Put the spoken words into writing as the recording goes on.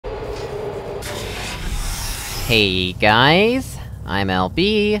Hey guys, I'm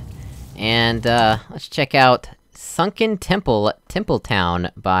LB, and let's check out Sunken Temple,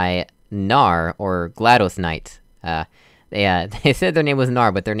 Templetown by Narr, or GLaDOS Knight. They said their name was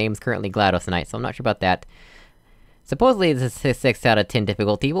Narr, but their name's currently GLaDOS Knight, so I'm not sure about that. Supposedly this is a 6 out of 10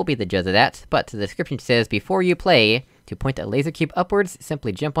 difficulty, we'll be the judge of that, but the description says, before you play, to point a laser cube upwards,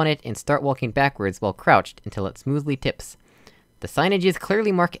 simply jump on it and start walking backwards while crouched until it smoothly tips. The signages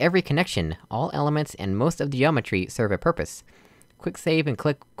clearly mark every connection, all elements and most of the geometry serve a purpose. Quick save and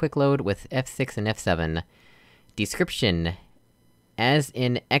quick load with F6 and F7. Description: as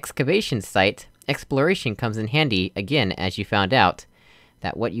in excavation site, exploration comes in handy, again, as you found out,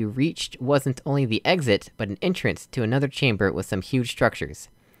 that what you reached wasn't only the exit, but an entrance to another chamber with some huge structures.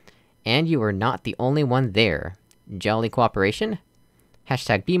 And you were not the only one there. Jolly cooperation?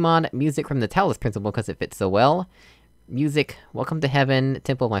 Hashtag BMod, music from the Talos Principle because it fits so well. Music, Welcome to Heaven,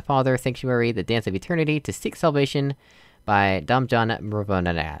 Temple of My Father, Sanctuary, The Dance of Eternity, To Seek Salvation, by Damjan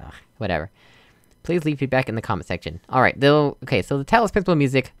Murvana. Whatever. Please leave feedback in the comment section. Alright, okay, so the Talos Principle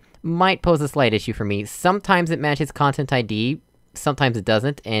music might pose a slight issue for me. Sometimes it matches content ID, sometimes it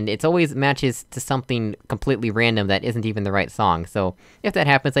doesn't, and it always matches to something completely random that isn't even the right song, so if that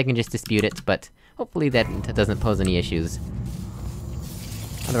happens I can just dispute it, but hopefully that doesn't pose any issues.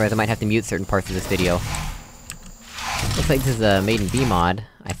 Otherwise I might have to mute certain parts of this video. Looks like this is made in BMod,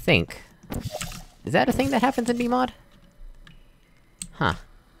 I think. Is that a thing that happens in BMod? Huh.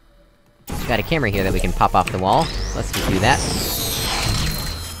 Got a camera here that we can pop off the wall. Let's just do that.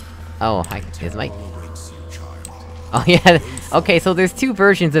 Oh, oh yeah, okay, so there's two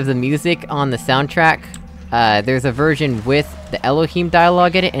versions of the music on the soundtrack. There's a version with the Elohim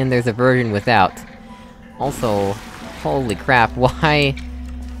dialogue in it, and there's a version without. Also, holy crap, why...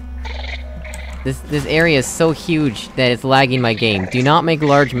 This area is so huge that it's lagging my game. Do not make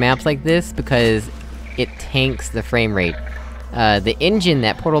large maps like this, because it tanks the frame rate. The engine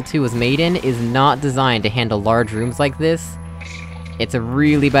that Portal 2 was made in is not designed to handle large rooms like this. It's a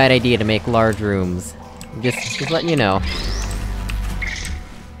really bad idea to make large rooms. Just letting you know.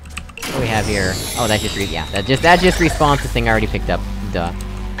 What do we have here? Oh, that just that just respawns the thing I already picked up. Duh.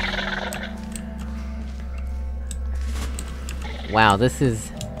 Wow, this is...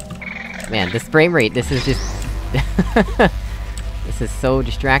 Man, this frame rate, this is just... This is so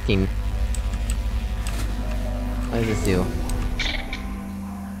distracting. What does this do?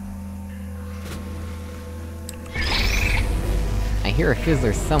 I hear a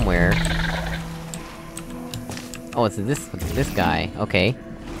fizzler somewhere. Oh, it's this guy. Okay.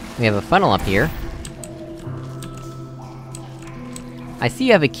 We have a funnel up here. I see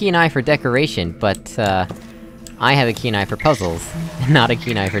you have a keen eye for decoration, but, I have a keen eye for puzzles, not a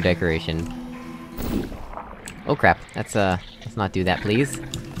keen eye for decoration. Oh crap, let's not do that, please.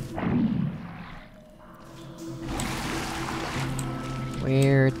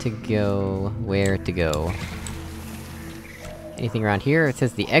 Where to go? Where to go? Anything around here? It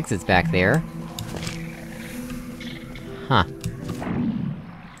says the exit's back there. Huh.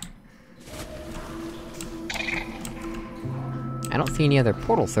 I don't see any other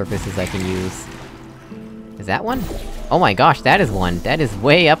portal surfaces I can use. Is that one? Oh my gosh, that is one! That is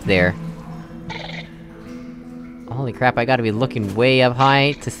way up there! Holy crap, I gotta be looking way up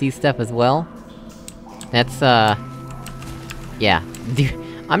high to see stuff as well. That's, yeah.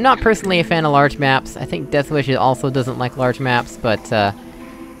 I'm not personally a fan of large maps. I think Deathwish also doesn't like large maps, but,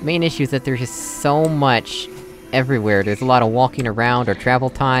 main issue is that there's just so much everywhere. There's a lot of walking around or travel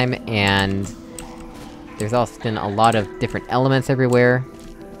time, and... there's often a lot of different elements everywhere.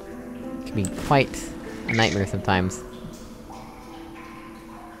 It can be quite a nightmare sometimes.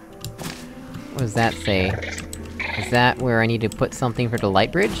 What does that say? Is that where I need to put something for the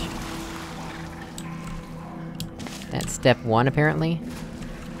light bridge? That's step 1, apparently?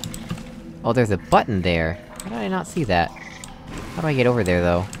 Oh, there's a button there! How did I not see that? How do I get over there,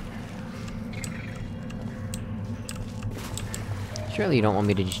 though? Surely you don't want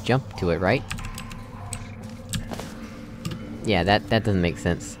me to just jump to it, right? Yeah, that doesn't make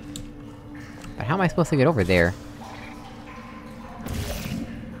sense. But how am I supposed to get over there?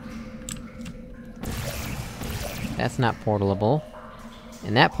 That's not portalable.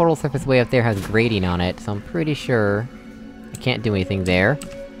 And that portal surface way up there has grading on it, so I'm pretty sure... I can't do anything there.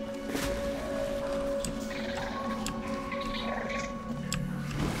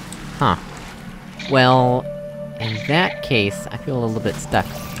 Huh. Well... in that case, I feel a little bit stuck.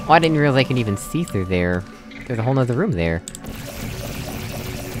 Oh, I didn't realize I can even see through there. There's a whole nother room there.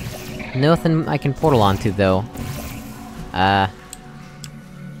 Nothing I can portal onto, though.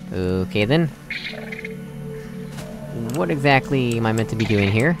 Okay then. What exactly am I meant to be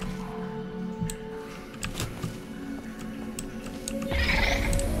doing here?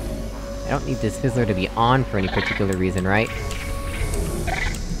 don't need this fizzler to be on for any particular reason, right?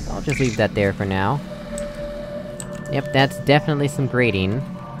 So I'll just leave that there for now. Yep, that's definitely some grating.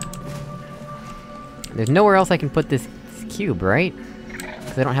 There's nowhere else I can put this cube, right?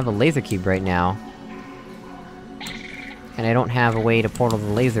 Because I don't have a laser cube right now. And I don't have a way to portal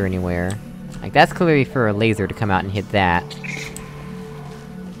the laser anywhere. Like, that's clearly for a laser to come out and hit that.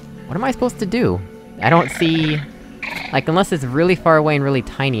 What am I supposed to do? I don't see... Like, unless it's really far away and really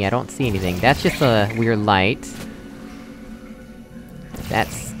tiny, I don't see anything. That's just a weird light.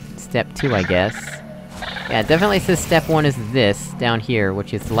 That's step 2, I guess. Yeah, it definitely says step 1 is this, down here,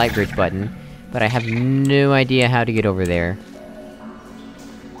 which is the light bridge button. But I have no idea how to get over there.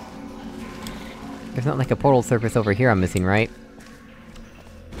 There's not like a portal surface over here I'm missing, right?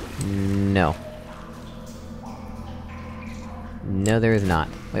 No. No, there is not.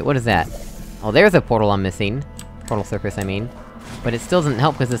 Wait, what is that? Oh, there's a portal I'm missing. Portal surface, I mean. But it still doesn't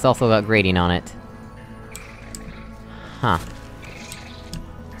help because it's also got grating on it. Huh.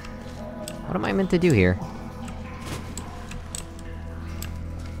 What am I meant to do here?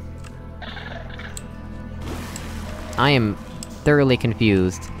 I am thoroughly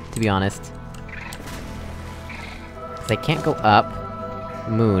confused, to be honest. 'Cause I can't go up.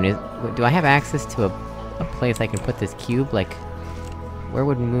 Moon is... Do I have access to a place I can put this cube? Like... Where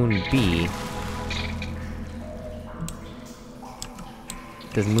would Moon be?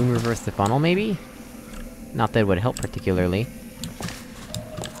 Does Moon reverse the funnel, maybe? Not that it would help particularly.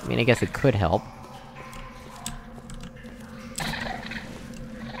 I mean, I guess it could help.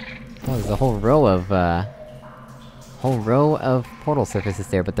 Oh, there's a whole row of portal surfaces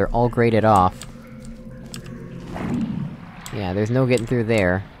there, but they're all graded off. Yeah, there's no getting through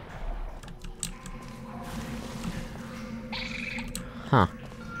there. Huh.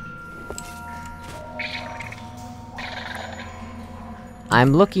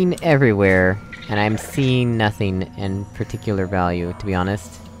 I'm looking everywhere, and I'm seeing nothing in particular value, to be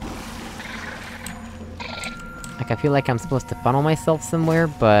honest. Like, I feel like I'm supposed to funnel myself somewhere,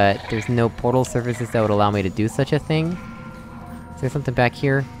 but there's no portal surfaces that would allow me to do such a thing. Is there something back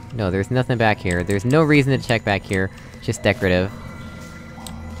here? No, there's nothing back here. There's no reason to check back here. Just decorative.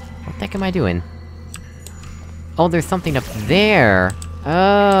 What the heck am I doing? Oh, there's something up there!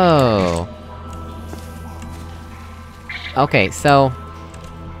 Oh! Okay, so...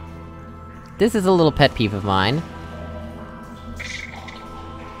 This is a little pet peeve of mine.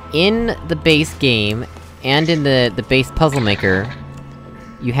 In the base game, and in the base puzzle maker,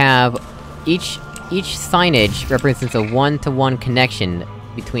 you have... Each signage represents a one-to-one connection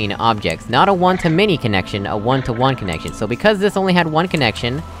between objects. Not a one-to-many connection, a one-to-one connection. So because this only had one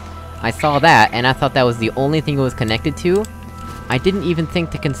connection, I saw that, and I thought that was the only thing it was connected to, I didn't even think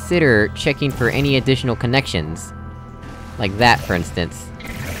to consider checking for any additional connections. Like that, for instance.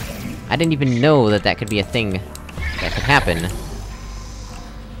 I didn't even know that that could be a thing that could happen.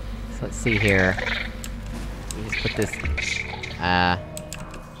 So let's see here. Let me just put this...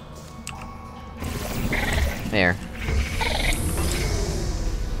 There.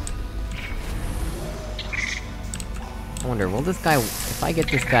 I wonder, will this guy... If I get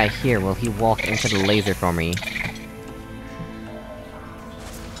this guy here, will he walk into the laser for me?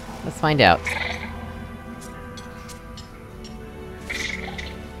 Let's find out.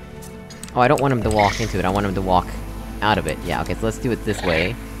 Oh, I don't want him to walk into it, I want him to walk out of it. Yeah, okay, so let's do it this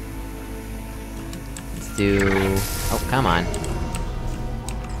way. Let's do... Oh, come on.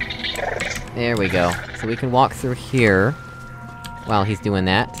 There we go. So we can walk through here... while he's doing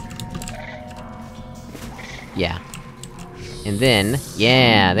that. Yeah. And then...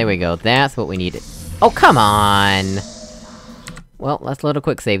 Yeah, there we go, that's what we needed. Oh, come on! Well, let's load a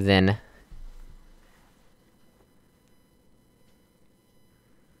quick save then.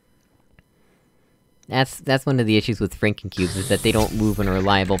 That's one of the issues with Franken cubes, is that they don't move in a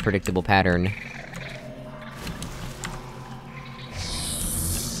reliable, predictable pattern.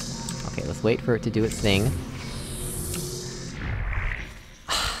 Okay, let's wait for it to do its thing.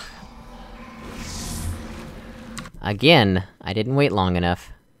 Again, I didn't wait long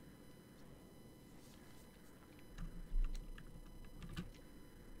enough.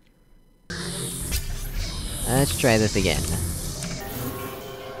 Let's try this again.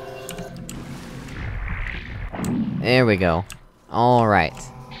 There we go. Alright.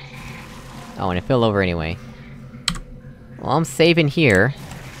 Oh, and it fell over anyway. Well, I'm saving here.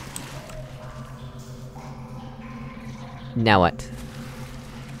 Now what?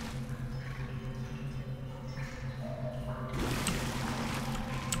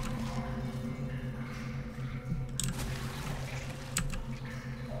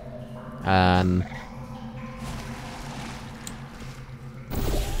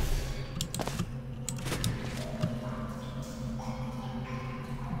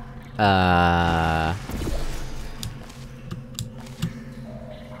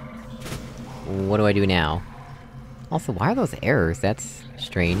 What do I do now? Also, why are those errors? That's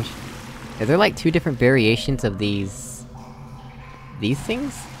strange. Are there like 2 different variations of these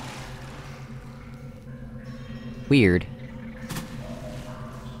things? Weird.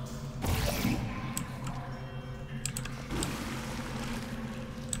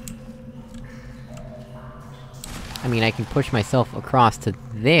 I mean, I can push myself across to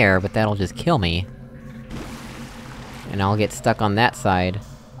there, but that'll just kill me. And I'll get stuck on that side.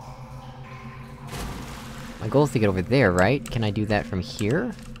 My goal is to get over there, right? Can I do that from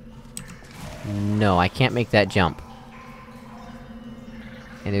here? No, I can't make that jump.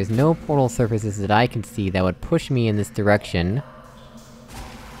 And there's no portal surfaces that I can see that would push me in this direction.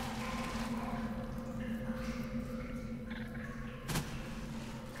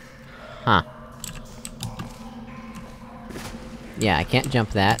 Huh. Yeah, I can't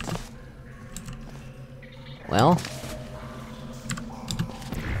jump that. Well...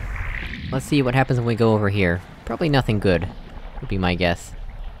 let's see what happens when we go over here. Probably nothing good, would be my guess.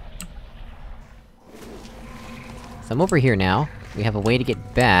 So I'm over here now. We have a way to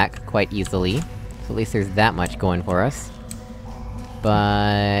get back, quite easily. So at least there's that much going for us.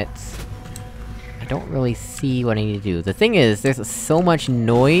 But... I don't really see what I need to do. The thing is, there's so much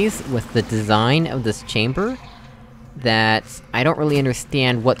noise with the design of this chamber, that I don't really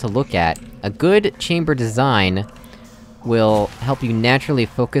understand what to look at. A good chamber design will help you naturally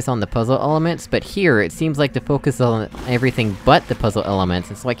focus on the puzzle elements, but here, it seems like to focus on everything but the puzzle elements,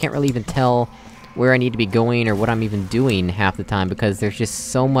 and so I can't really even tell where I need to be going or what I'm even doing half the time, because there's just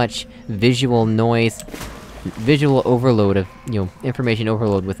so much visual noise, visual overload of, you know, information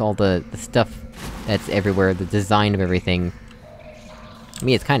overload with all the stuff that's everywhere, the design of everything. I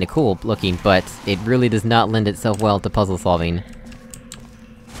mean, it's kinda cool looking, but it really does not lend itself well to puzzle solving.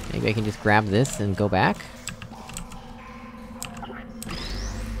 Maybe I can just grab this and go back?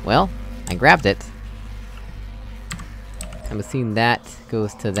 Well, I grabbed it. I'm assuming that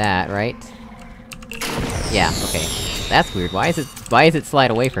goes to that, right? Yeah, okay. That's weird, why is it slide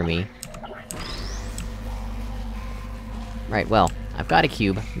away from me? Right, well, I've got a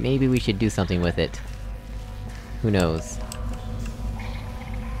cube, maybe we should do something with it. Who knows?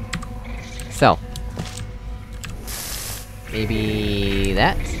 So... maybe...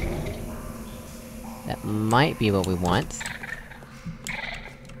 that? That might be what we want.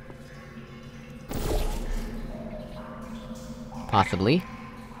 Possibly.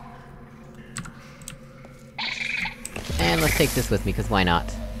 And let's take this with me, cause why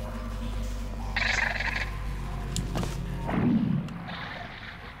not?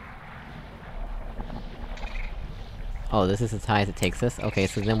 Oh, this is as high as it takes us? Okay,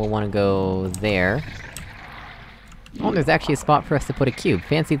 so then we'll wanna go there. Oh, there's actually a spot for us to put a cube,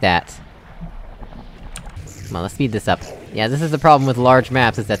 fancy that! Come on, let's speed this up. Yeah, this is the problem with large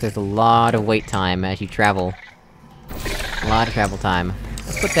maps, is that there's a lot of wait time as you travel. A lot of travel time.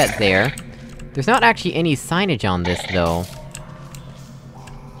 Let's put that there. There's not actually any signage on this, though.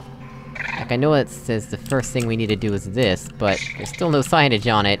 Like, I know it says the first thing we need to do is this, but there's still no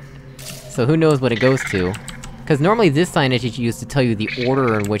signage on it. So who knows what it goes to. Cause normally this signage is used to tell you the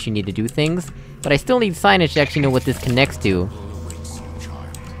order in which you need to do things, but I still need signage to actually know what this connects to.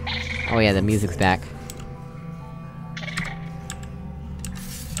 Oh yeah, the music's back.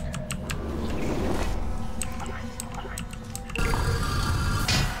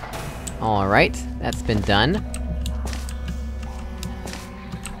 Alright, that's been done.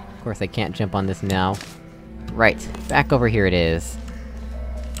 Of course I can't jump on this now. Right, back over here it is.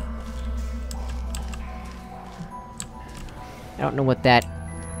 I don't know what that...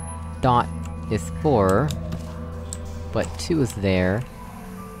 dot is for... but 2 is there.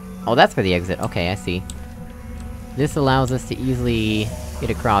 Oh, that's for the exit, okay, I see. This allows us to easily get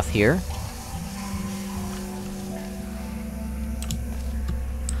across here.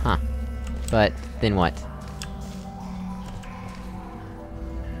 Huh. But, then what?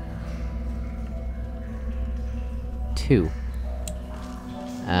 Two.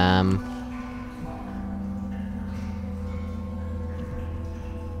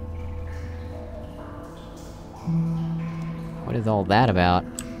 What is all that about?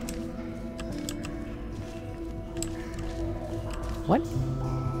 What?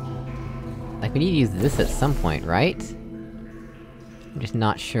 Like, we need to use this at some point, right? I'm just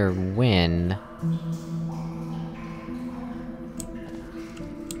not sure when.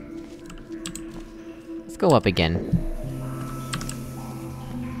 Let's go up again.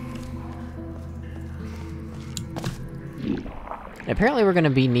 Apparently we're gonna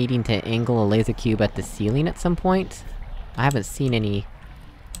be needing to angle a laser cube at the ceiling at some point. I haven't seen any...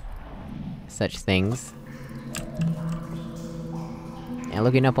 such things. And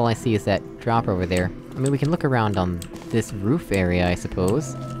looking up, all I see is that drop over there. I mean, we can look around on this roof area, I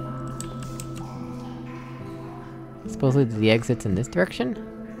suppose. Supposedly the exit's in this direction?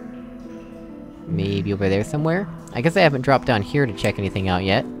 Maybe over there somewhere? I guess I haven't dropped down here to check anything out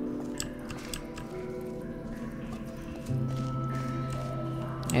yet.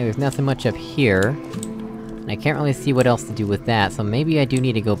 Hey, there's nothing much up here. And I can't really see what else to do with that, so maybe I do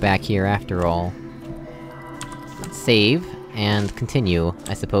need to go back here after all. Let's save, and continue,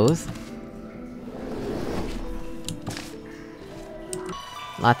 I suppose.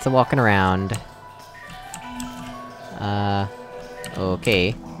 Lots of walking around.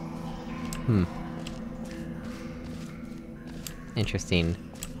 Okay. Interesting.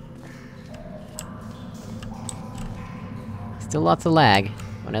 Still lots of lag,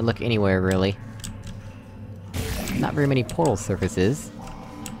 when I look anywhere, really. Not very many portal surfaces.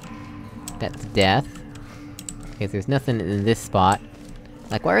 That's death. Okay, so there's nothing in this spot.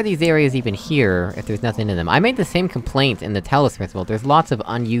 Like, why are these areas even here, if there's nothing in them? I made the same complaint in the Talos Principle. There's lots of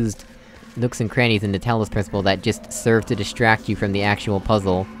unused nooks and crannies in the Talos Principle that just serve to distract you from the actual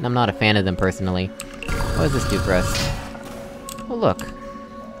puzzle, and I'm not a fan of them, personally. What does this do for us? Oh, look!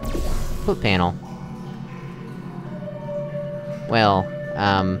 Foot panel. Well,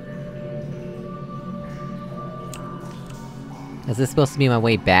 is this supposed to be my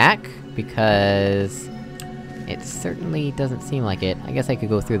way back? Because... it certainly doesn't seem like it. I guess I could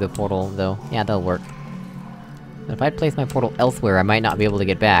go through the portal, though. Yeah, that'll work. But if I'd place my portal elsewhere, I might not be able to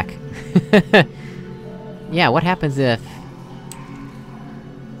get back. Yeah, what happens if...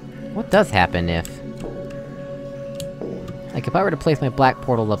 what does happen if... like, if I were to place my black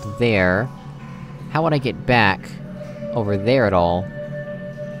portal up there... how would I get back... over there at all?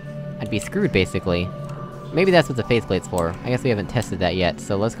 I'd be screwed, basically. Maybe that's what the faceplate's for. I guess we haven't tested that yet,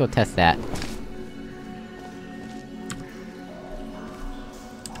 so let's go test that.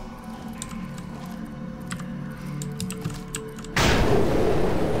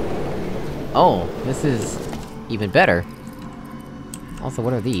 Oh, this is... even better. Also,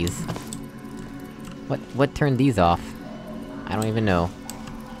 what are these? What turned these off? I don't even know.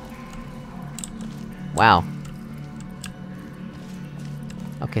 Wow.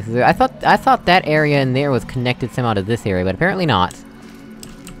 Okay, so I thought that area in there was connected somehow to this area, but apparently not.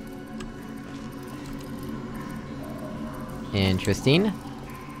 Interesting.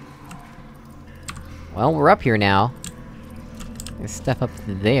 Well, we're up here now. There's stuff up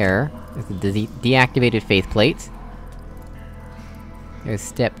there. There's the deactivated faceplate. There's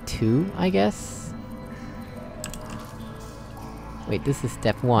step 2, I guess? Wait, this is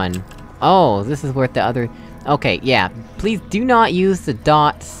step 1. Oh, this is where the other... okay, yeah. Please do not use the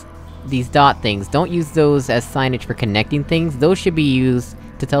dots... these dot things. Don't use those as signage for connecting things. Those should be used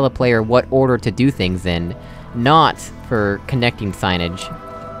to tell the player what order to do things in, not for connecting signage.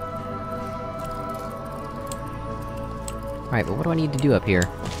 Alright, but what do I need to do up here?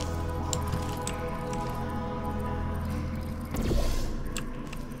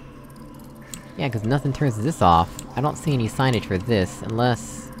 Yeah, cause nothing turns this off. I don't see any signage for this,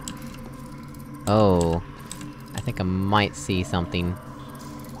 unless... oh... I think I might see something.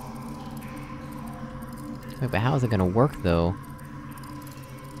 Wait, but how is it gonna work, though?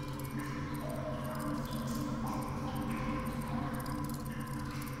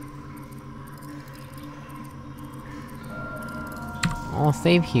 I'll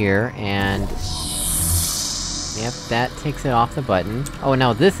save here, and... yep, that takes it off the button. Oh,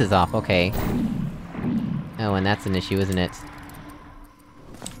 now this is off, okay. Oh, and that's an issue, isn't it?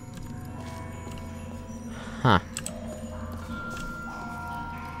 Huh.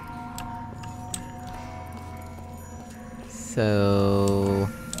 So...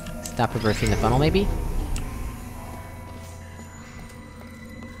 stop reversing the funnel, maybe?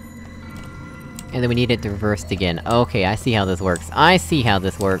 And then we need it reversed again. Okay, I see how this works. I see how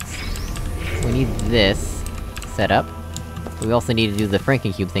this works! So we need this... set up. But we also need to do the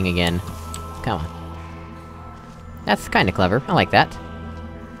Frankencube thing again. Come on. That's kinda clever, I like that.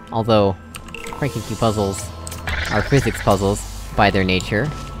 Although... Frankencube puzzles... are physics puzzles, by their nature.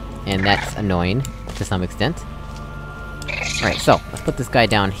 And that's annoying, to some extent. Alright, so, let's put this guy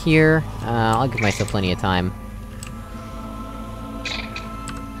down here. I'll give myself plenty of time.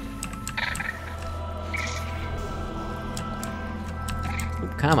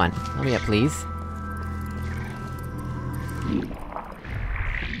 Oop, come on, let me up, please.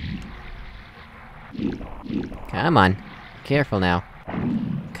 Come on. Careful now.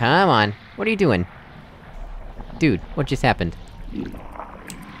 Come on! What are you doing? Dude, what just happened?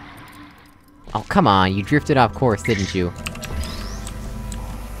 Oh, come on, you drifted off course, didn't you?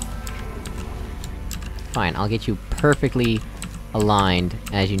 Fine, I'll get you perfectly aligned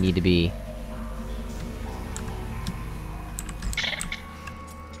as you need to be.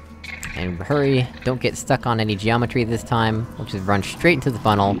 And hurry, don't get stuck on any geometry this time. We'll just run straight into the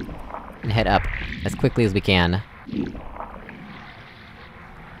funnel, and head up as quickly as we can.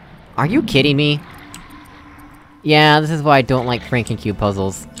 Are you kidding me? Yeah, this is why I don't like Franken-cube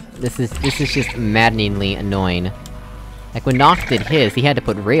puzzles. This is just maddeningly annoying. Like, when Nox did his, he had to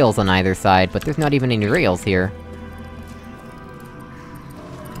put rails on either side, but there's not even any rails here.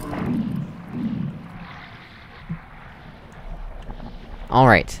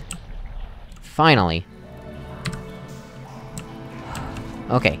 Alright. Finally.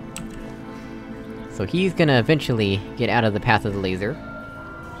 Okay. So he's gonna eventually get out of the path of the laser.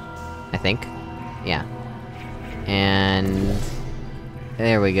 I think. Yeah. And...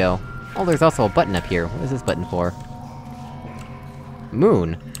 there we go. Oh, there's also a button up here. What is this button for?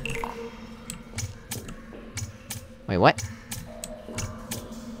 Moon! Wait, what?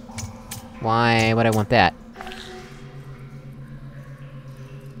 Why would I want that?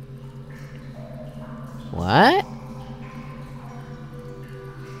 What?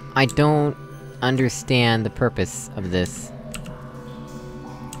 I don't understand the purpose of this.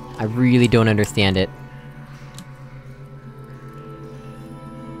 I really don't understand it.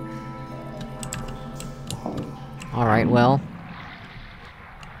 Alright, well...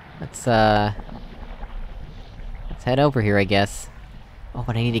 let's head over here, I guess. Oh,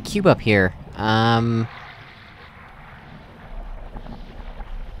 but I need a cube up here. How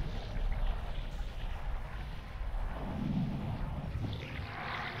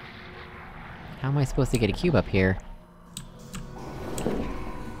am I supposed to get a cube up here?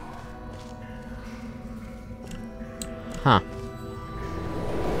 Huh.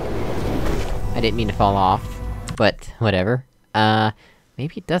 I didn't mean to fall off, but whatever.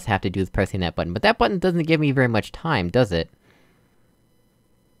 Maybe it does have to do with pressing that button, but that button doesn't give me very much time, does it?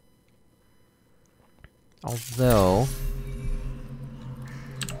 Although...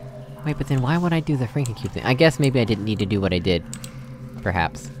 wait, but then why would I do the Franken-cube thing? I guess maybe I didn't need to do what I did.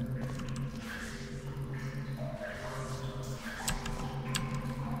 Perhaps.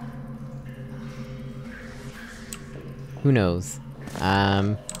 Who knows?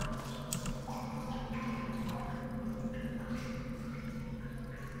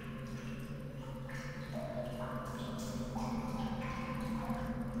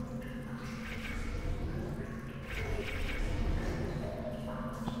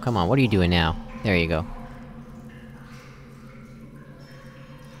 Come on, what are you doing now? There you go.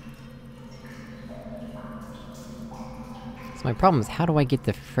 So my problem is, how do I get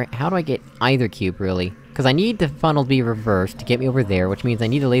the how do I get either cube, really? Cause I need the funnel to be reversed to get me over there, which means I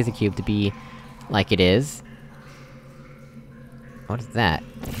need a laser cube to be... like it is. What is that?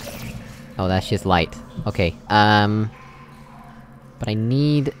 Oh, that's just light. Okay, but I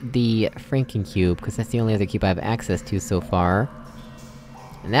need the Franken-cube, cause that's the only other cube I have access to so far.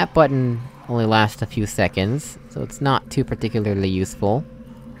 And that button only lasts a few seconds, so it's not too particularly useful.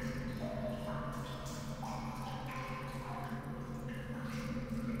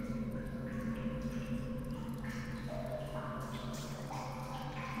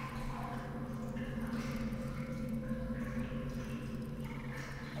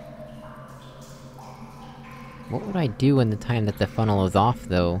 What would I do in the time that the funnel is off,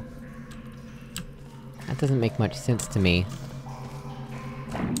 though? That doesn't make much sense to me.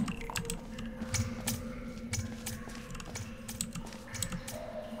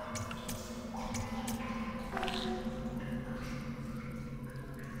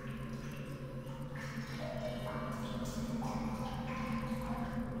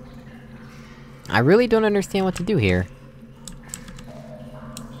 I really don't understand what to do here.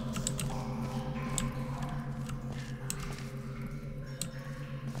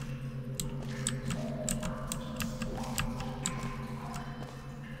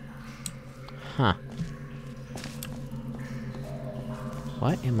 Huh.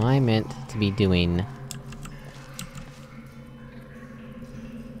 What am I meant to be doing?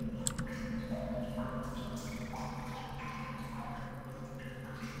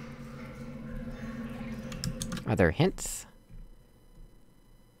 Are there hints?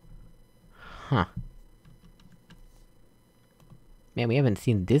 Huh. Man, we haven't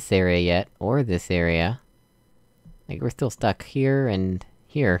seen this area yet, or this area. Like, we're still stuck here and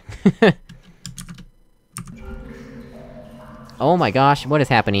here. Oh my gosh, what is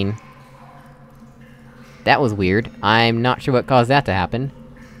happening? That was weird. I'm not sure what caused that to happen.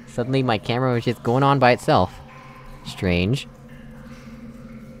 Suddenly my camera was just going on by itself. Strange.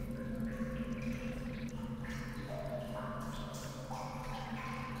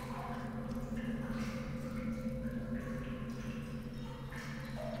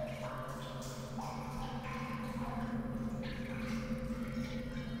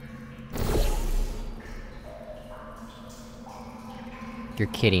 You're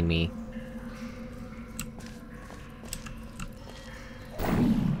kidding me.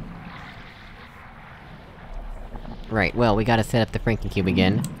 Right, well, we gotta set up the Frankencube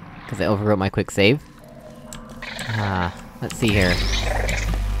again, cause I overwrote my quick save. Let's see here.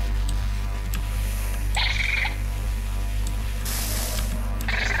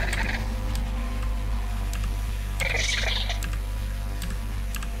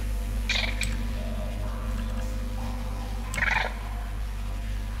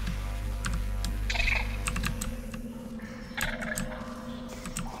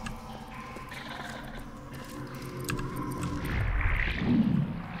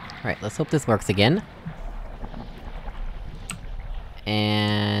 Alright, let's hope this works again.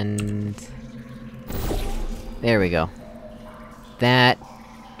 And... there we go. That...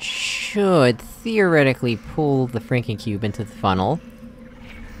 should theoretically pull the Frankencube into the funnel.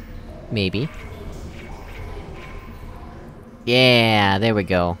 Maybe. Yeah, there we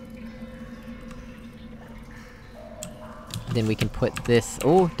go. Then we can put this-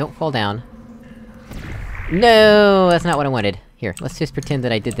 oh, don't fall down. No, that's not what I wanted. Here, let's just pretend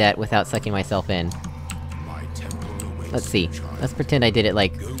that I did that without sucking myself in. Let's see. Let's pretend I did it,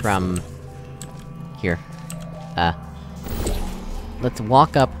 like, from... here. Let's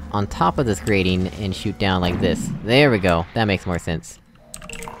walk up on top of this grating and shoot down like this. There we go, that makes more sense.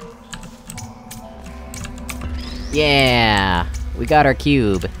 Yeah! We got our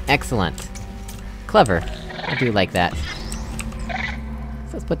cube! Excellent! Clever. I do like that.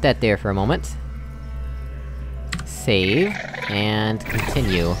 So let's put that there for a moment. Save, and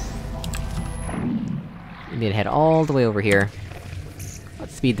continue. We need to head all the way over here.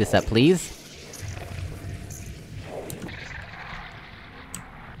 Let's speed this up, please.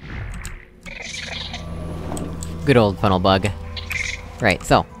 Good old funnel bug. Right,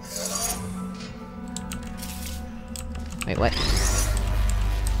 so. Wait, what?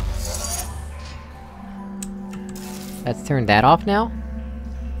 Let's turn that off now?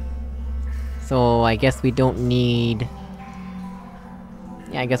 So, I guess we don't need...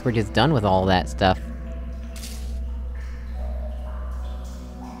 yeah, I guess we're just done with all that stuff.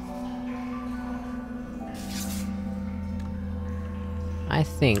 I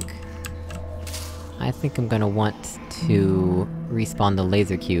think I'm gonna want to respawn the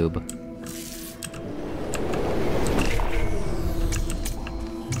laser cube.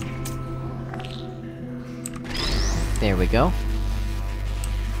 There we go.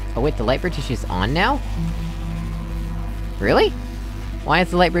 Oh wait, the light bridge is just on now? Really? Why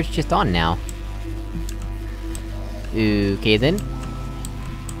is the light bridge just on now? Okay then.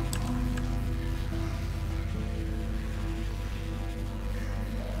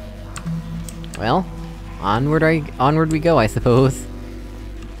 Well, onward we go, I suppose.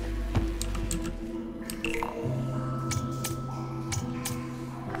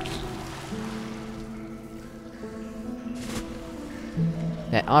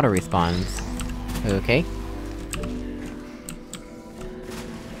 That auto-respawns. Okay.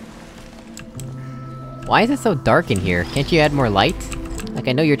 Why is it so dark in here? Can't you add more light? Like,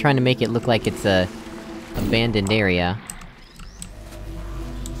 I know you're trying to make it look like it's a... abandoned area.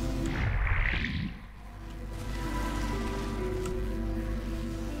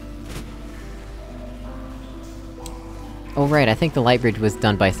 Oh right, I think the light bridge was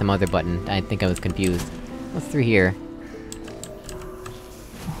done by some other button. I think I was confused. What's through here?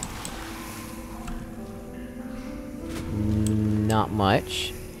 Not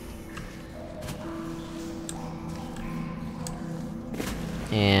much.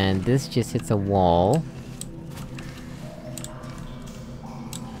 And this just hits a wall.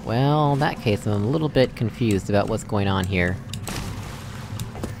 Well, in that case, I'm a little bit confused about what's going on here.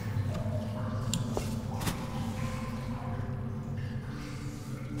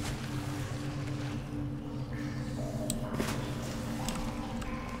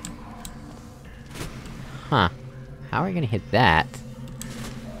 Huh. How are we gonna hit that?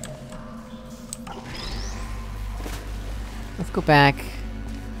 Let's go back...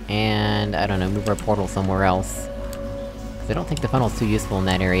 and, I don't know, move our portal somewhere else. Cause I don't think the funnel's too useful in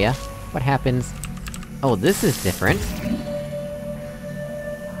that area. What happens... oh, this is different!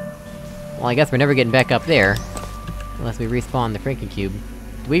 Well, I guess we're never getting back up there. Unless we respawn the Frankencube.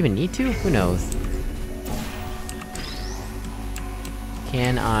 Do we even need to? Who knows?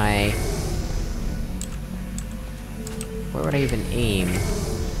 Can I... where would I even aim?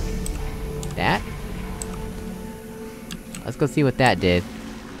 That? Let's go see what that did.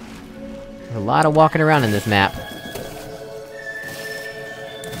 There's a lot of walking around in this map.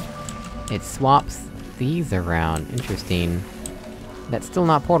 It swaps these around. Interesting. That's still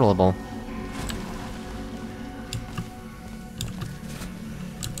not portalable.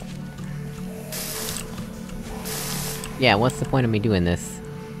 Yeah, what's the point of me doing this?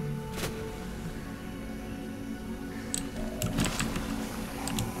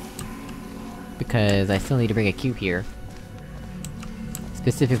 Because I still need to bring a cube here.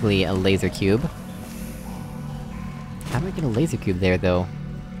 Specifically, a laser cube. How do I get a laser cube there, though?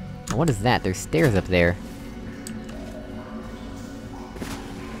 And what is that? There's stairs up there.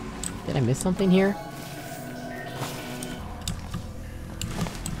 Did I miss something here?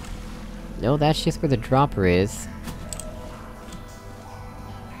 No, that's just where the dropper is.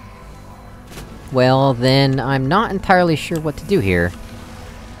 Well, then, I'm not entirely sure what to do here.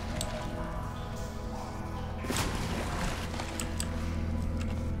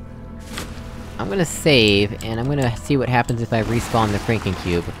 I'm gonna save, and I'm gonna see what happens if I respawn the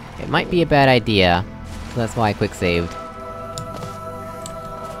Franken-cube. It might be a bad idea, so that's why I quick-saved.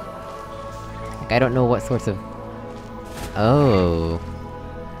 Like, I don't know what sorts of... Oh...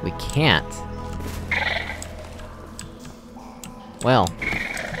 We can't. Well...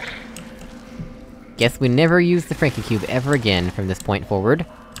 Guess we never use the Franken-cube ever again from this point forward.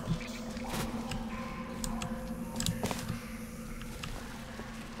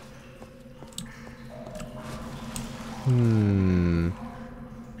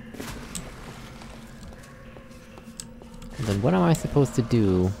 Then what am I supposed to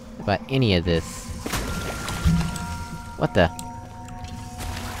do about any of this? What the?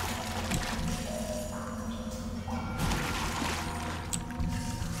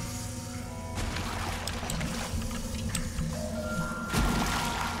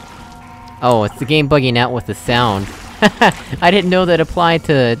 Oh, it's the game bugging out with the sound. I didn't know that applied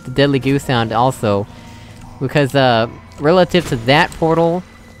to the Deadly Goo sound also. Because, relative to that portal,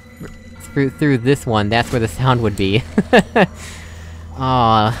 through this one, that's where the sound would be.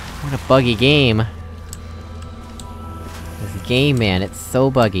 Aw, what a buggy game. This game, man, it's so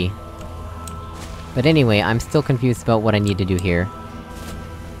buggy. But anyway, I'm still confused about what I need to do here.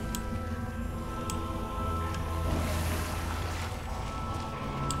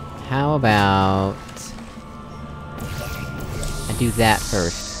 How about... I do that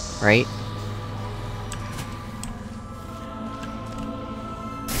first, right?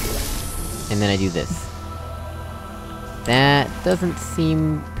 And then I do this. That doesn't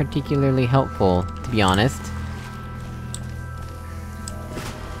seem particularly helpful, to be honest.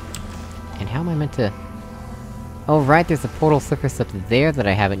 And how am I meant to... Oh right, there's a portal surface up there that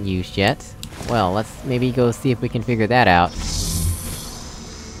I haven't used yet. Well, let's maybe go see if we can figure that out.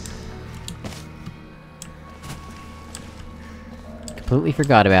 Completely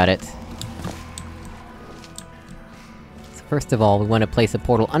forgot about it. So first of all, we want to place a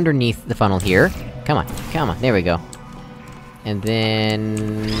portal underneath the funnel here. Come on, come on, there we go. And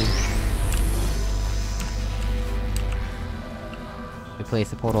then... we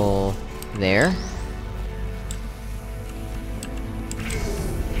place a portal... there.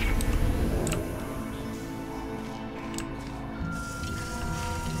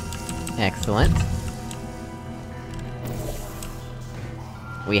 Excellent.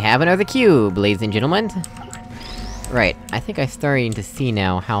 We have another cube, ladies and gentlemen! Right, I think I'm starting to see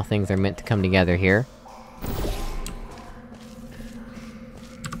now how things are meant to come together here.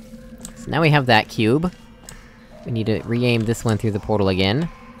 So now we have that cube. We need to re-aim this one through the portal again.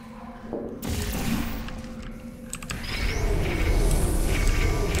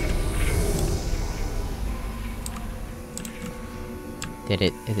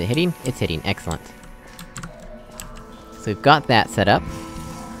 Is it hitting? It's hitting, excellent. So we've got that set up.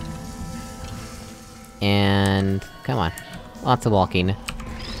 And... come on. Lots of walking.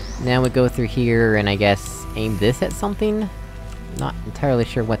 Now we go through here, and I guess aim this at something? Not entirely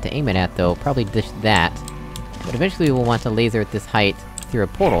sure what to aim it at, though. Probably just that. But eventually we'll want to laser at this height through a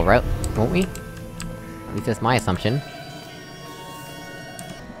portal, right? Won't we? At least that's my assumption.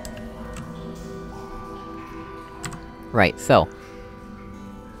 Right, so...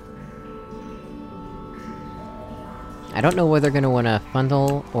 I don't know whether they're gonna want a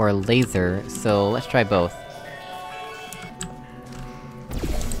funnel or a laser, so let's try both.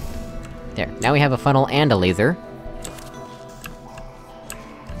 There, now we have a funnel and a laser.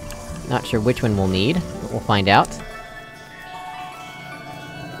 Not sure which one we'll need, but we'll find out.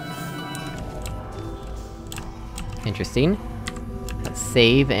 Interesting. Let's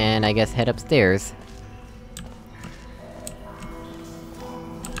save, and I guess head upstairs.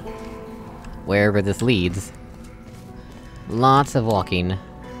 Wherever this leads. Lots of walking.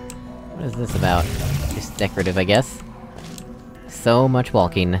 What is this about? Just decorative, I guess. So much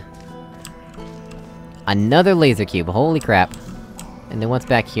walking. Another laser cube, holy crap. And then what's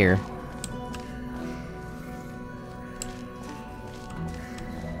back here?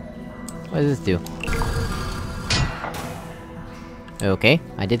 What does this do? Okay,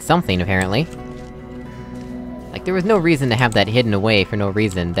 I did something, apparently. Like, there was no reason to have that hidden away for no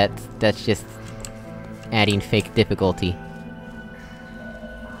reason, that's just... adding fake difficulty.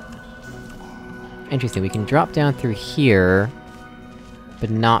 Interesting, we can drop down through here... but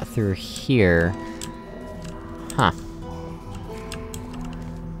not through here. Huh.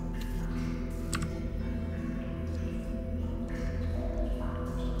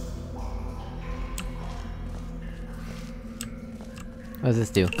 What does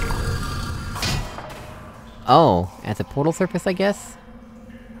this do? Oh, as a portal surface, I guess?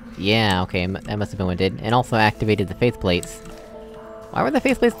 Yeah, okay, that must've been what it did. And also activated the faith plates. Why were the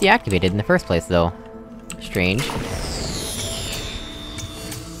faith plates deactivated in the first place, though? Strange.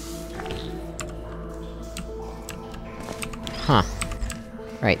 Huh.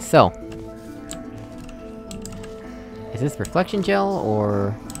 Right, so... is this reflection gel,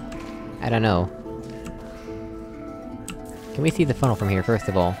 or... I don't know. Can we see the funnel from here, first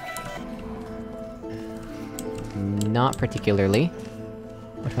of all? Not particularly.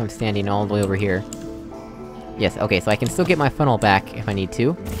 What if I'm standing all the way over here? Yes, okay, so I can still get my funnel back if I need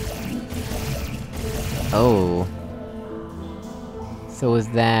to. Oh. So is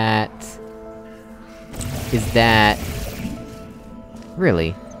that... is that...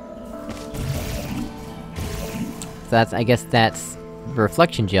 really? So that's- I guess that's...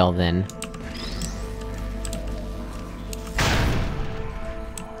 reflection gel, then.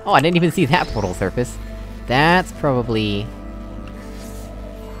 Oh, I didn't even see that portal surface! That's probably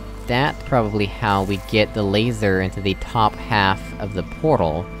how we get the laser into the top half of the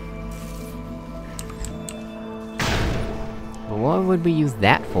portal. But what would we use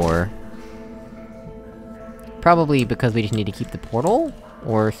that for? Probably because we just need to keep the portal?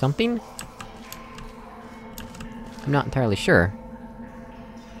 Or something? I'm not entirely sure.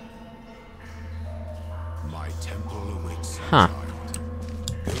 My temple awaits. Huh.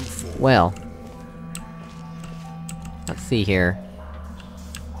 Well... let's see here.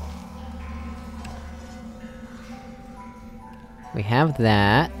 We have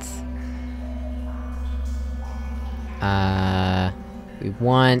that... we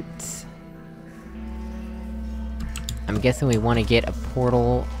want... I'm guessing we wanna get a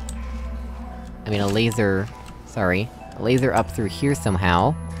portal... I mean a laser... sorry. A laser up through here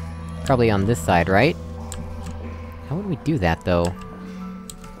somehow. Probably on this side, right? How would we do that, though?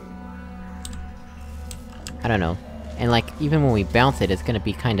 I don't know. And like, even when we bounce it, it's gonna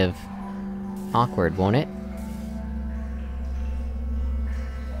be kind of... awkward, won't it?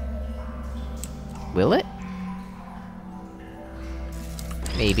 Will it?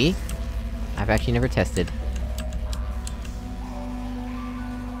 Maybe. I've actually never tested.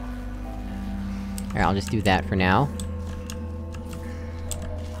 Alright, I'll just do that for now.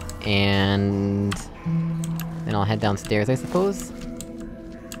 And... then I'll head downstairs, I suppose?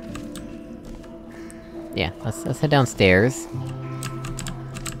 Yeah, let's head downstairs.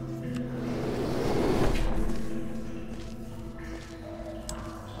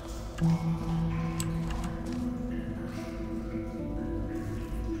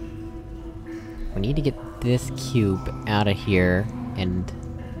 We need to get this cube out of here, and...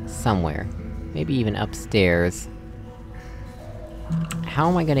 somewhere. Maybe even upstairs. How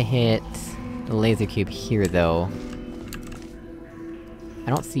am I gonna hit... the laser cube here, though? I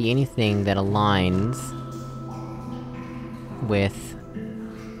don't see anything that aligns... with...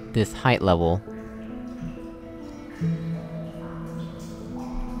 this height level.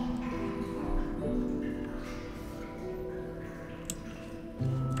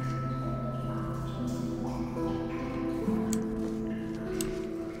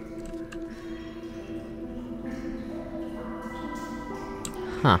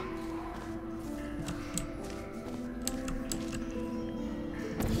 Huh.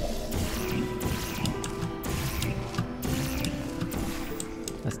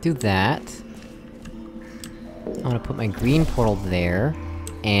 Let's do that. I'm gonna put my green portal there,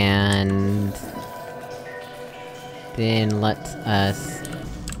 and... then let us...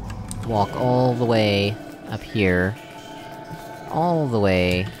 walk all the way up here. All the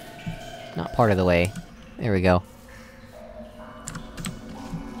way... not part of the way. There we go.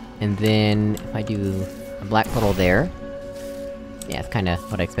 And then, if I do a black portal there... yeah, it's kinda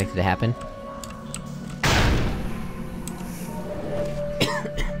what I expected to happen.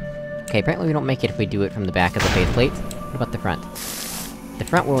 Okay, apparently we don't make it if we do it from the back of the faith plate. What about the front? The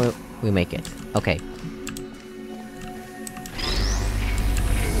front we make it. Okay.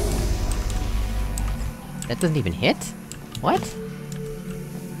 That doesn't even hit? What?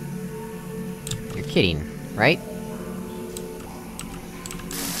 You're kidding, right?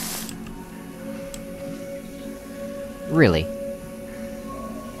 Really?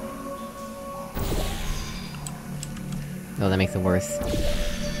 Oh, that makes it worse.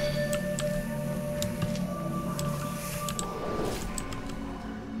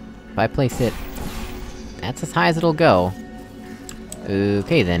 If I place it... that's as high as it'll go.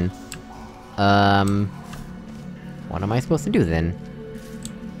 Okay then. What am I supposed to do then?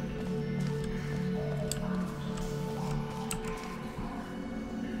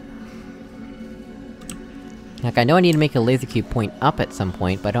 Like, I know I need to make a laser cube point up at some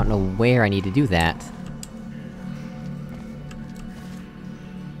point, but I don't know where I need to do that.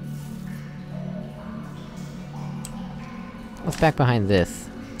 What's back behind this?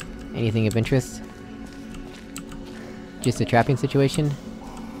 Anything of interest? Just a trapping situation?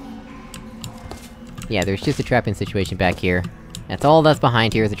 Yeah, there's just a trapping situation back here. That's all that's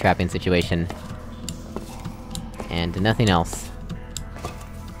behind here is a trapping situation. And nothing else.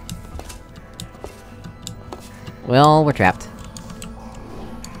 Well, we're trapped.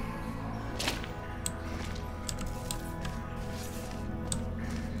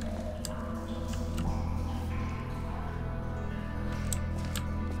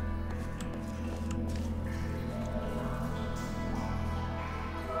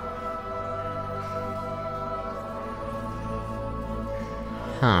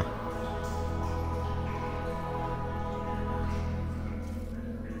 Huh.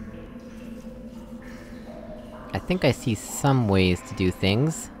 I think I see some ways to do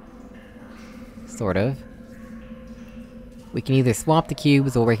things. Sort of. We can either swap the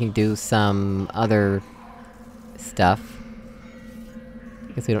cubes, or we can do some other... stuff.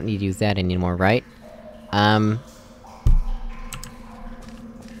 I guess we don't need to use that anymore, right?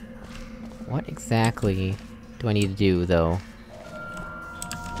 What exactly do I need to do, though?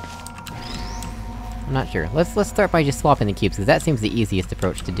 I'm not sure. Let's start by just swapping the cubes, because that seems the easiest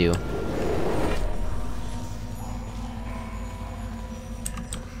approach to do.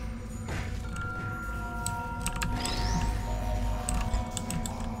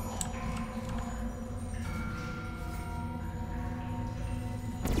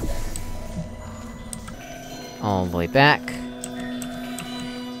 All the way back.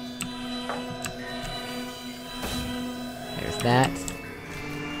 There's that.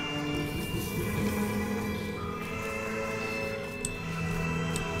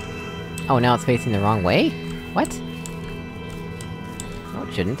 Oh, now it's facing the wrong way? What? No,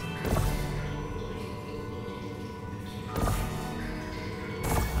 it shouldn't.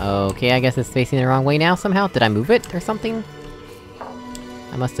 Okay, I guess it's facing the wrong way now somehow? Did I move it, or something?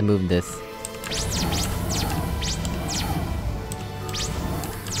 I must have moved this.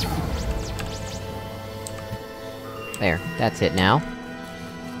 There, that's it now.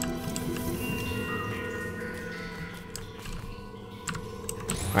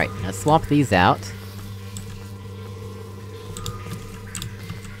 Right, let's swap these out.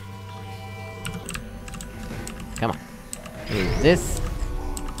 Come on. Here's this.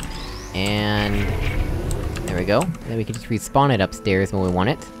 And... there we go. Then we can just respawn it upstairs when we want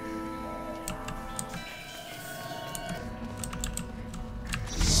it.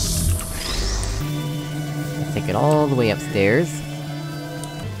 Let's take it all the way upstairs.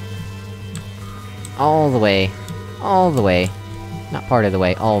 All the way. All the way. Not part of the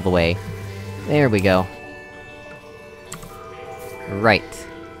way, all the way. There we go. Right.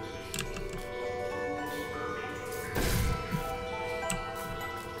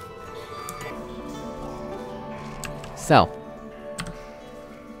 So...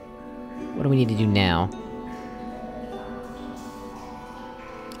 what do we need to do now?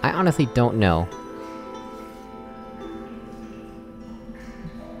 I honestly don't know.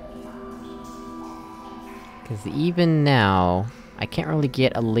 Cause even now... I can't really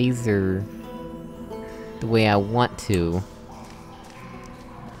get a laser... the way I want to.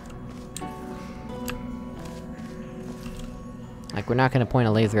 Like, we're not gonna point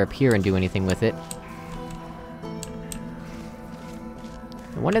a laser up here and do anything with it.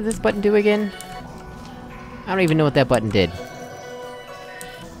 And what did this button do again? I don't even know what that button did.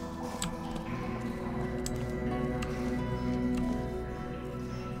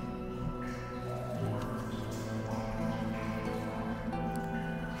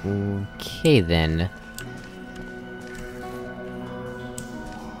 Okay then.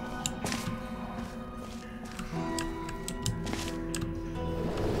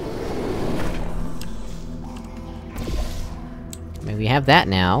 I mean, we have that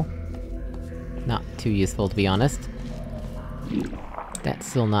now. Not too useful, to be honest. That's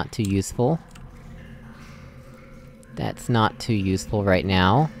still not too useful. That's not too useful right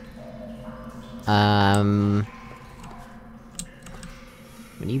now.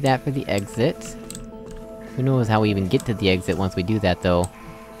 We need that for the exit. Who knows how we even get to the exit once we do that, though.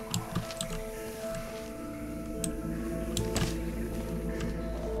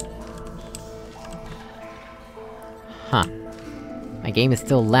 My game is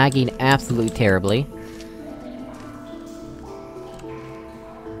still lagging absolutely terribly.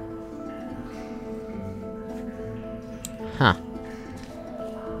 Huh.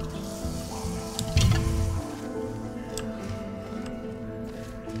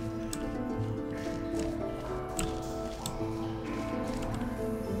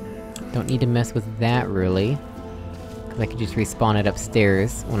 Don't need to mess with that, really. Cause I can just respawn it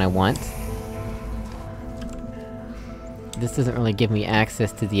upstairs when I want. This doesn't really give me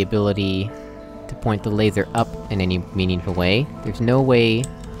access to the ability to point the laser up in any meaningful way. There's no way...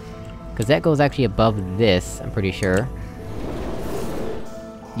 Cause that goes actually above this, I'm pretty sure.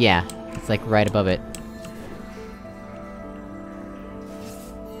 Yeah, it's like right above it.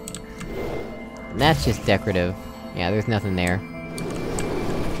 That's just decorative. Yeah, there's nothing there.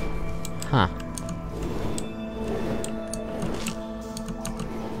 Huh.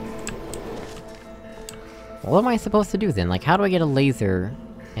 What am I supposed to do then? Like, how do I get a laser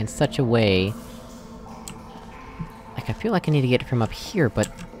in such a way... Like, I feel like I need to get it from up here, but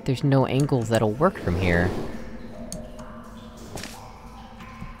there's no angles that'll work from here.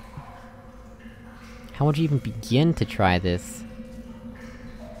 How would you even begin to try this?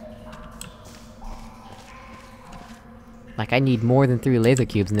 Like, I need more than 3 laser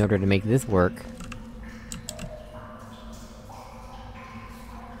cubes in order to make this work.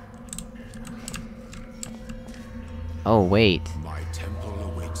 Oh, wait. My temple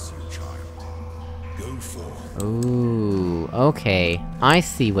awaits you, child. Go forth. Ooh, okay. I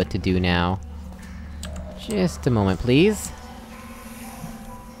see what to do now. Just a moment, please.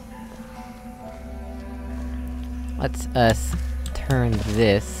 Let's us turn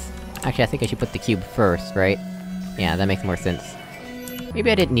this... Actually, I think I should put the cube first, right? Yeah, that makes more sense.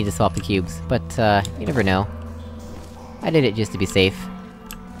 Maybe I didn't need to swap the cubes, but, you never know. I did it just to be safe.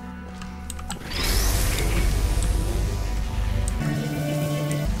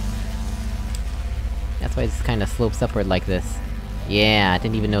 That's why this kinda slopes upward like this. Yeah, I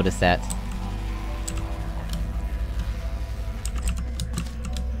didn't even notice that.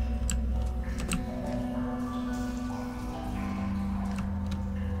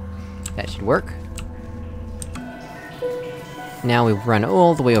 That should work. Now we've run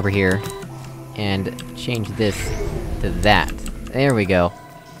all the way over here, and change this to that. There we go.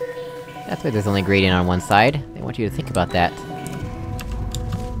 That's why there's only gradient on one side. They want you to think about that.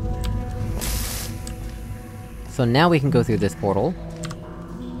 So now we can go through this portal.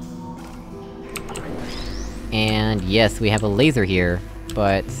 And yes, we have a laser here,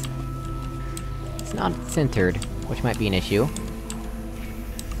 but... it's not centered, which might be an issue.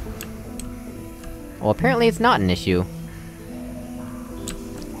 Well, apparently it's not an issue.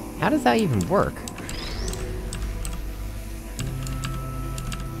 How does that even work?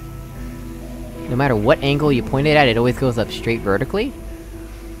 No matter what angle you point it at, it always goes up straight vertically?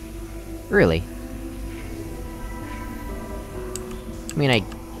 Really? I mean,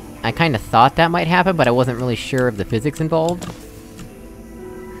 I kinda thought that might happen, but I wasn't really sure of the physics involved.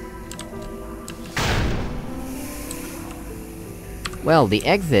 Well, the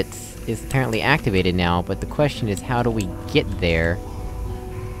exit is apparently activated now, but the question is, how do we get there?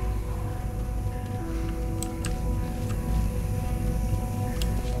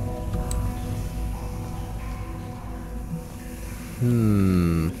 I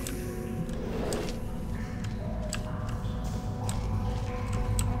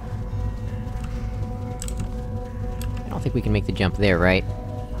don't think we can make the jump there, right?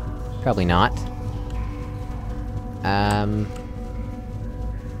 Probably not. And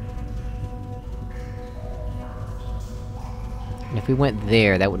if we went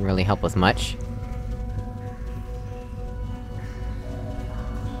there, that wouldn't really help us much.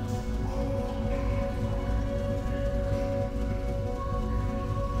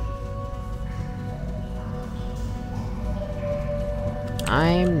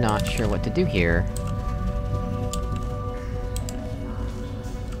 I'm not sure what to do here.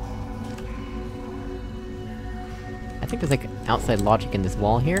 I think there's like outside logic in this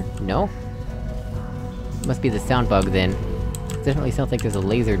wall here? No? Must be the sound bug then. It definitely sounds like there's a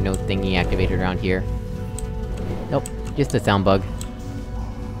laser note thingy activated around here. Nope, just a sound bug.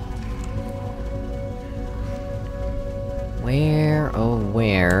 Where, oh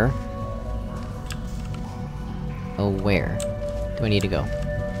where... oh where do I need to go?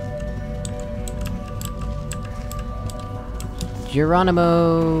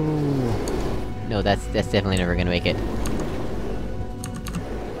 Geronimo! No, that's definitely never gonna make it.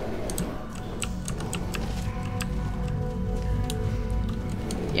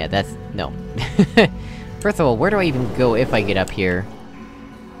 Yeah, that's... no. First of all, where do I even go if I get up here?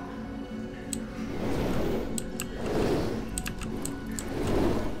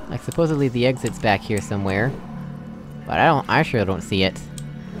 supposedly the exit's back here somewhere. But I sure don't see it.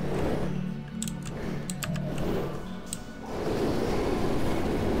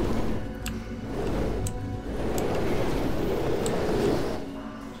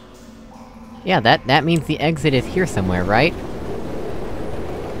 Yeah, that means the exit is here somewhere, right?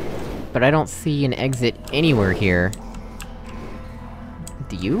 But I don't see an exit anywhere here.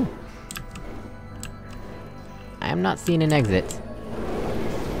 Do you? I am not seeing an exit.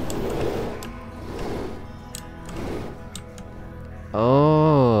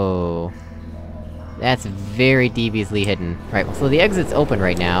 Oh... That's very deviously hidden. Right, well, so the exit's open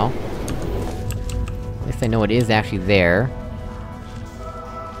right now. At least I know it is actually there.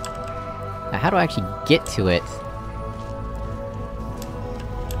 Now, how do I actually get to it?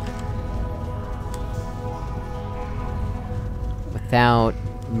 Without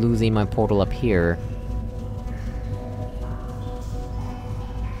losing my portal up here.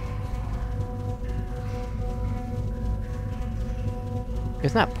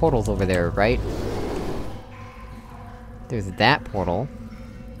 There's not portals over there, right? There's that portal.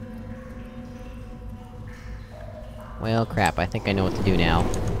 Well, crap, I think I know what to do now.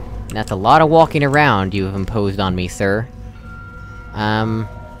 And that's a lot of walking around you have imposed on me, sir.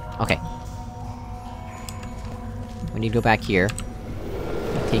 Okay. We need to go back here.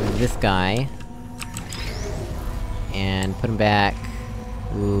 Take this guy... and put him back...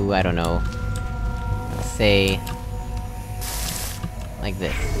 ooh, I don't know... let's say... like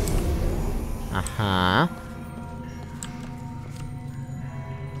this. Uh-huh.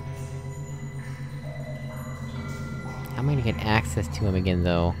 How am I gonna get access to him again,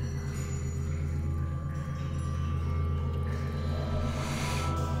 though?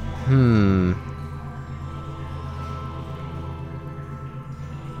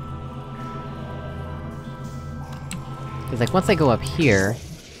 Cause like, once I go up here...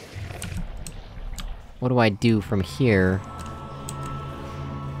 what do I do from here?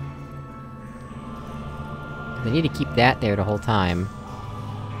 I need to keep that there the whole time.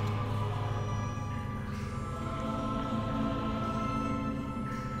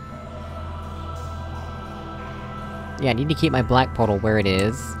 Yeah, I need to keep my black portal where it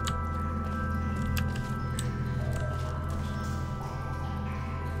is.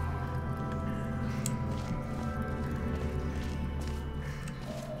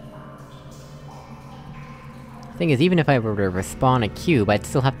 Thing is, even if I were to respawn a cube, I'd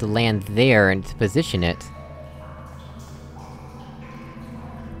still have to land there and to position it.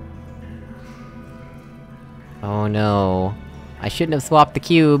 Oh no... I shouldn't have swapped the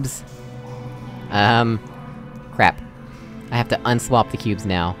cubes! Crap. I have to unswap the cubes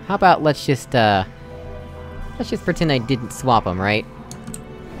now. How about let's just pretend I didn't swap them, right?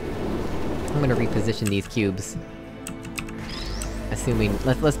 I'm gonna reposition these cubes. Assuming...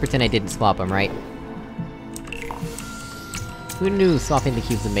 let's pretend I didn't swap them, right? Who knew swapping the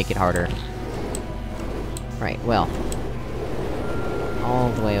cubes would make it harder? Right, well... all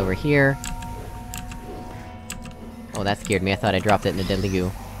the way over here... oh, that scared me, I thought I dropped it in the deadly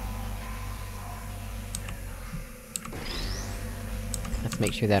goo. Let's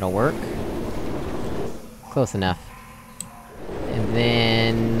make sure that'll work. Close enough. And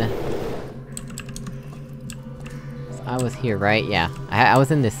then... so I was here, right? Yeah. I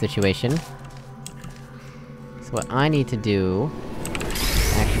was in this situation. So what I need to do...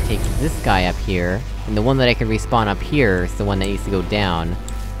 is actually take this guy up here, and the one that I can respawn up here is the one that needs to go down.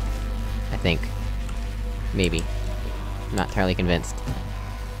 I think. Maybe. I'm not entirely convinced.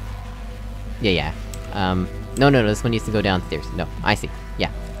 Yeah. No, this one needs to go downstairs. No, I see.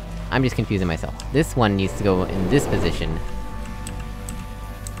 Yeah. I'm just confusing myself. This one needs to go in this position.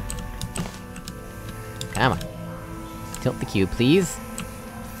 Come on. Tilt the cube, please.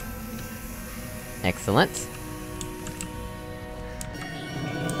 Excellent.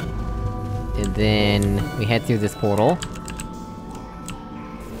 And then... we head through this portal.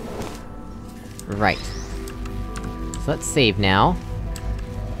 Right. So let's save now.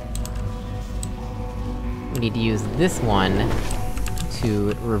 We need to use this one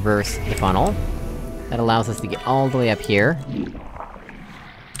to reverse the funnel. That allows us to get all the way up here.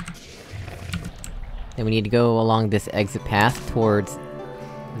 Then we need to go along this exit path towards...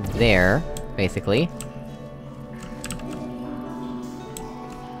 there, basically.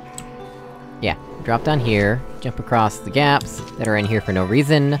 Yeah, drop down here, jump across the gaps that are in here for no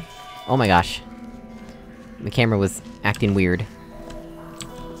reason. Oh my gosh. The camera was acting weird.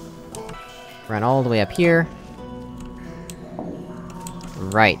 Run all the way up here.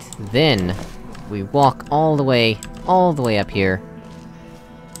 Right, then... we walk all the way up here.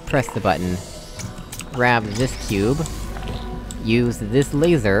 Press the button. Grab this cube. Use this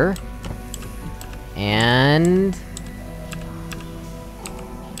laser And...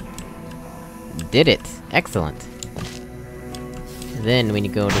 did it! Excellent. Then we need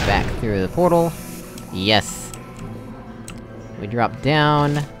to go back through the portal. Yes! We drop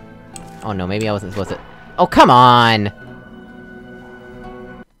down... oh no, maybe I wasn't supposed to... oh, come on!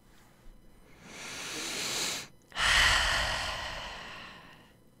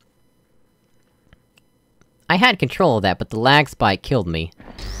 I had control of that, but the lag spike killed me.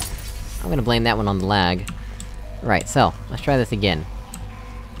 I'm gonna blame that one on the lag. Right, so, let's try this again.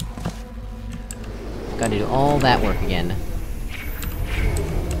 Gotta do all that work again.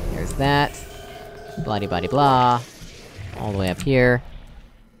 There's that. Blah-de-blah-de-blah. All the way up here.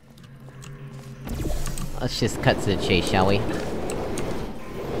 Let's just cut to the chase, shall we?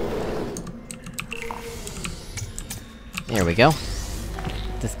 There we go.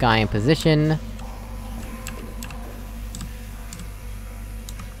 Put this guy in position.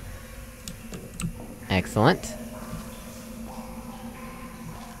 Excellent.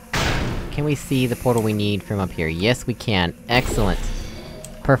 Can we see the portal we need from up here? Yes, we can. Excellent.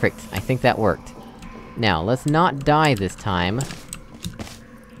 Perfect. I think that worked. Now, let's not die this time.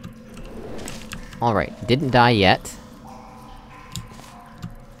 Alright, didn't die yet.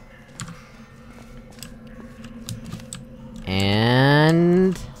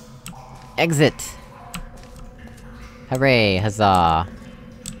 And... exit! Hooray, huzzah!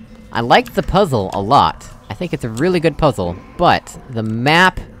 I liked the puzzle a lot. I think it's a really good puzzle, but the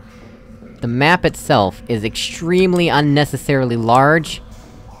map itself is extremely unnecessarily large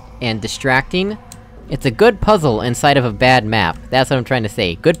and distracting. It's a good puzzle inside of a bad map. That's what I'm trying to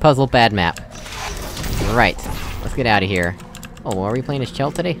say. Good puzzle, bad map. Right. Let's get out of here. Oh, are we playing as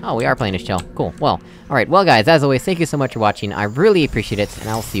Chell today? Oh, we are playing as Chell. Cool. Well, alright, well guys, as always, thank you so much for watching. I really appreciate it, and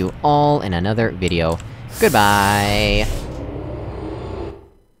I'll see you all in another video. Goodbye!